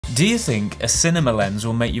Do you think a cinema lens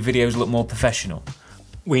will make your videos look more professional?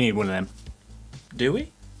 We need one of them. Do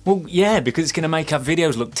we? Well, yeah, because it's going to make our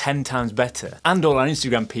videos look 10 times better. And all our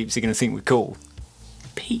Instagram peeps are going to think we're cool.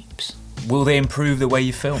 Peeps? Will they improve the way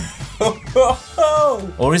you film?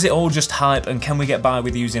 Or is it all just hype and can we get by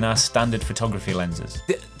with using our standard photography lenses?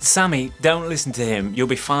 Sammy, don't listen to him. You'll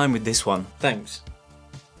be fine with this one. Thanks.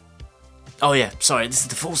 Oh yeah, sorry, this is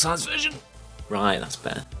the full-size version. Right, that's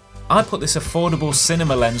better. I put this affordable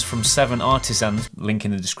cinema lens from 7 Artisans, link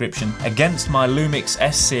in the description, against my Lumix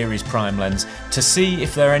S-Series prime lens to see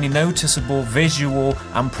if there are any noticeable visual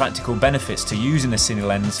and practical benefits to using a cine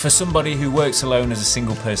lens for somebody who works alone as a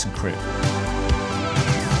single person crew.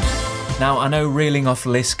 Now, I know reeling off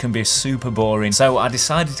lists can be super boring, so I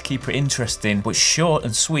decided to keep it interesting but short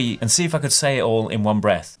and sweet and see if I could say it all in one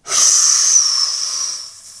breath.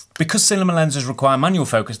 Because cinema lenses require manual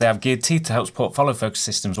focus, they have geared teeth to help support follow focus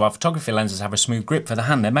systems, while photography lenses have a smooth grip for the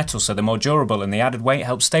hand. They're metal, so they're more durable, and the added weight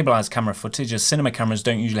helps stabilise camera footage, as cinema cameras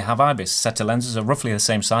don't usually have IBIS. Set of lenses are roughly the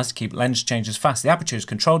same size to keep lens changes fast. The aperture is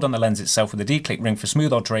controlled on the lens itself with a D-click ring for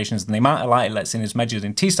smooth alterations, and the amount of light it lets in is measured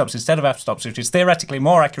in T-stops instead of f-stops, which is theoretically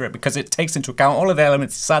more accurate because it takes into account all of the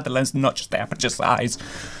elements inside the lens, not just the aperture size.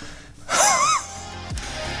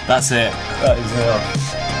 That's it. That is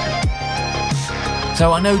it.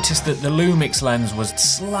 So I noticed that the Lumix lens was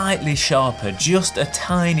slightly sharper, just a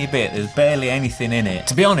tiny bit, there's barely anything in it.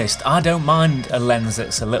 To be honest, I don't mind a lens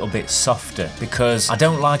that's a little bit softer because I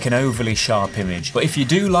don't like an overly sharp image. But if you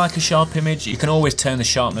do like a sharp image, you can always turn the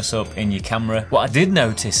sharpness up in your camera. What I did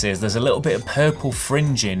notice is there's a little bit of purple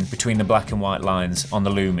fringing between the black and white lines on the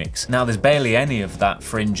Lumix. Now there's barely any of that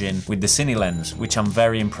fringing with the cine lens, which I'm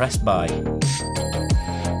very impressed by.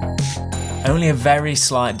 Only a very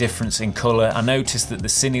slight difference in colour. I noticed that the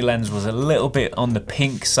cine lens was a little bit on the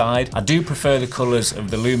pink side. I do prefer the colours of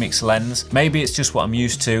the Lumix lens. Maybe it's just what I'm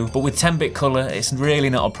used to, but with 10-bit colour it's really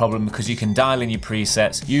not a problem because you can dial in your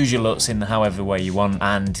presets, use your LUTs in however way you want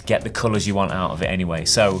and get the colours you want out of it anyway.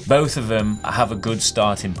 So both of them have a good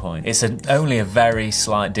starting point. It's only a very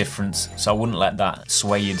slight difference, so I wouldn't let that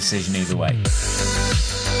sway your decision either way.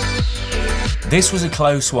 This was a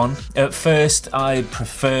close one. At first I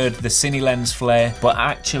preferred the cine lens flare, but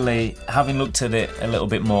actually having looked at it a little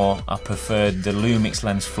bit more, I preferred the Lumix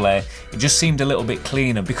lens flare. It just seemed a little bit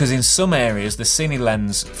cleaner because in some areas the cine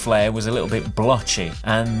lens flare was a little bit blotchy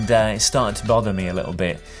and it started to bother me a little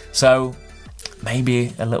bit. So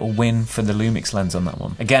maybe a little win for the Lumix lens on that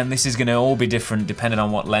one. Again, this is going to all be different depending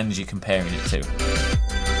on what lens you're comparing it to.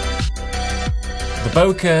 The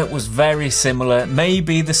bokeh was very similar.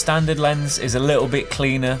 Maybe the standard lens is a little bit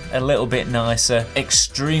cleaner, a little bit nicer.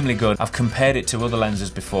 Extremely good. I've compared it to other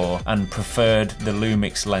lenses before and preferred the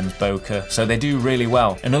Lumix lens bokeh, so they do really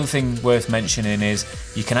well. Another thing worth mentioning is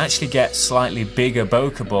you can actually get slightly bigger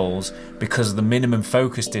bokeh balls because the minimum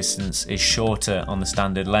focus distance is shorter on the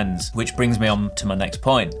standard lens, which brings me on to my next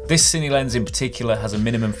point. This cine lens in particular has a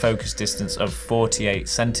minimum focus distance of 48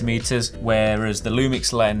 centimeters, whereas the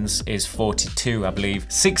Lumix lens is 42, I believe.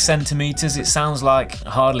 6 centimeters, it sounds like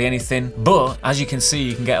hardly anything, but as you can see,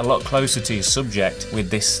 you can get a lot closer to your subject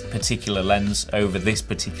with this particular lens over this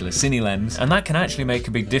particular cine lens, and that can actually make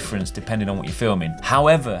a big difference depending on what you're filming.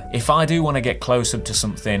 However, if I do want to get close up to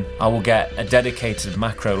something, I will get a dedicated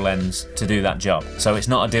macro lens to do that job. So it's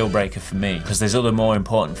not a deal breaker for me because there's other more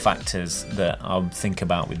important factors that I'll think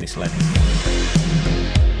about with this lens.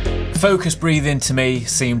 Focus breathing to me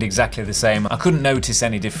seemed exactly the same. I couldn't notice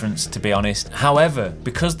any difference, to be honest. However,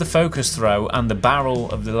 because the focus throw and the barrel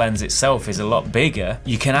of the lens itself is a lot bigger,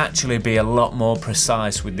 you can actually be a lot more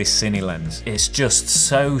precise with this cine lens. It's just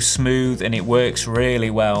so smooth and it works really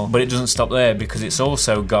well, but it doesn't stop there because it's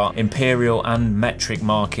also got imperial and metric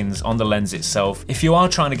markings on the lens itself. If you are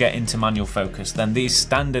trying to get into manual focus, then these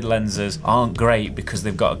standard lenses aren't great because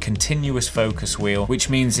they've got a continuous focus wheel, which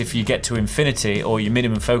means if you get to infinity or your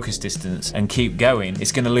minimum focus distance and keep going,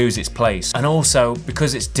 it's going to lose its place. And also,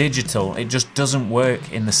 because it's digital, it just doesn't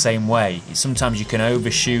work in the same way. Sometimes you can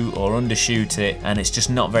overshoot or undershoot it and it's just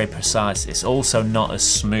not very precise. It's also not as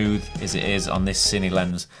smooth as it is on this cine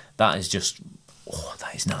lens. That is just, oh,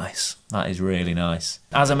 that is nice. That is really nice.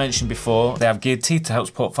 As I mentioned before, they have geared teeth to help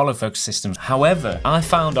support follow focus systems. However, I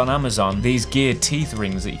found on Amazon these geared teeth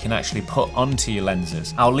rings that you can actually put onto your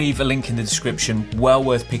lenses. I'll leave a link in the description. Well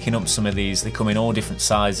worth picking up some of these. They come in all different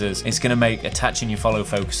sizes. It's going to make attaching your follow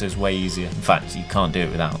focusers way easier. In fact, you can't do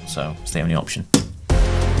it without, so it's the only option.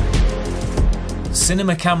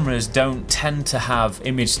 Cinema cameras don't tend to have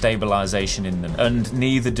image stabilization in them, and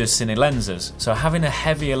neither does cine lenses. So having a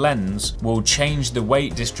heavier lens will change the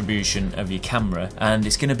weight distribution of your camera, and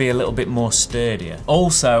it's going to be a little bit more sturdier.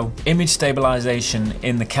 Also, image stabilization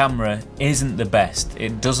in the camera isn't the best.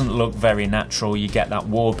 It doesn't look very natural. You get that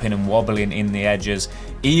warping and wobbling in the edges.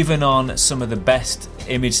 Even on some of the best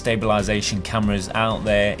image stabilization cameras out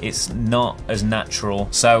there, it's not as natural.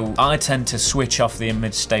 So I tend to switch off the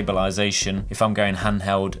image stabilization if I'm going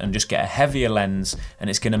handheld and just get a heavier lens, and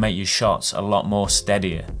it's going to make your shots a lot more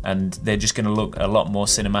steadier, and they're just going to look a lot more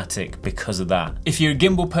cinematic because of that. If you're a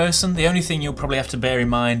gimbal person, the only thing you'll probably have to bear in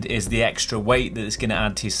mind is the extra weight that it's going to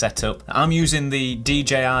add to your setup. I'm using the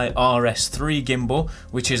DJI RS3 gimbal,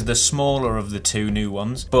 which is the smaller of the two new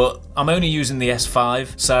ones, but I'm only using the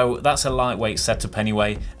S5, so that's a lightweight setup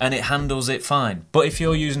anyway, and it handles it fine. But if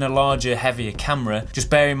you're using a larger, heavier camera, just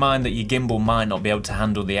bear in mind that your gimbal might not be able to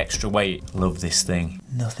handle the extra weight. Love this thing.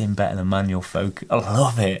 Nothing better than manual focus. I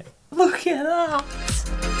love it. Look at that.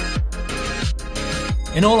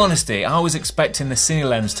 In all honesty, I was expecting the cine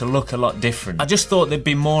lens to look a lot different. I just thought there'd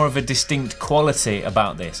be more of a distinct quality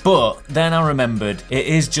about this. But then I remembered it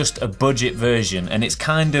is just a budget version, and it's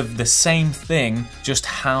kind of the same thing, just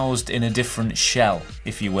housed in a different shell,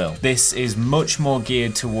 if you will. This is much more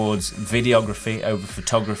geared towards videography over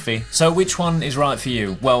photography. So which one is right for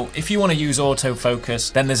you? Well, if you want to use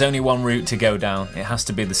autofocus, then there's only one route to go down. It has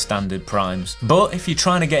to be the standard primes. But if you're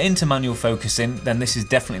trying to get into manual focusing, then this is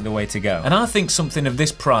definitely the way to go. And I think something of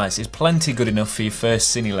this price is plenty good enough for your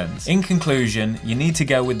first cine lens. In conclusion, you need to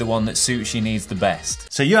go with the one that suits your needs the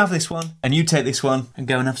best. So you have this one, and you take this one, and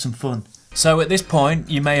go and have some fun. So at this point,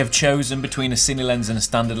 you may have chosen between a cine lens and a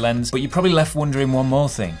standard lens, but you're probably left wondering one more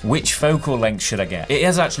thing. Which focal length should I get? It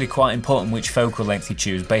is actually quite important which focal length you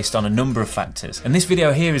choose based on a number of factors. And this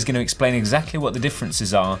video here is going to explain exactly what the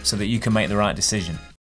differences are so that you can make the right decision.